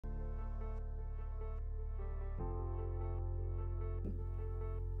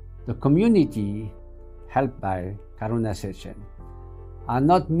The community, helped by Karuna-Shechen, are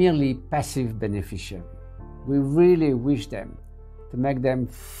not merely passive beneficiaries. We really wish them to make them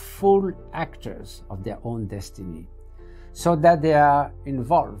full actors of their own destiny, so that they are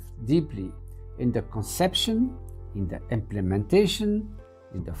involved deeply in the conception, in the implementation,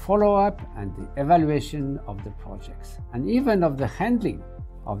 in the follow-up and the evaluation of the projects, and even of the handling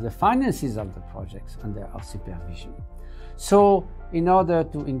of the finances of the projects under our supervision. So, in order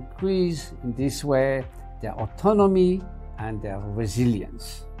to increase in this way their autonomy and their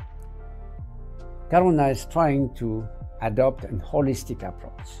resilience, Karuna is trying to adopt a holistic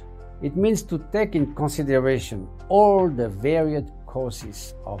approach. It means to take in consideration all the varied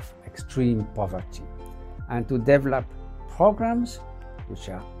causes of extreme poverty and to develop programs which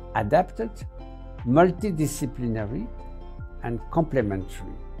are adapted, multidisciplinary, and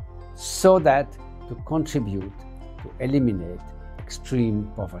complementary, so that to contribute to eliminate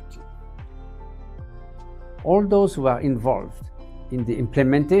extreme poverty. All those who are involved in the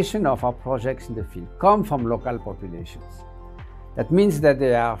implementation of our projects in the field come from local populations. That means that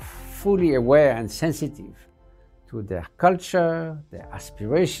they are fully aware and sensitive to their culture, their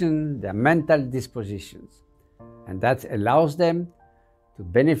aspiration, their mental dispositions, and that allows them to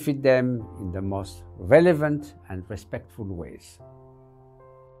benefit them in the most relevant and respectful ways.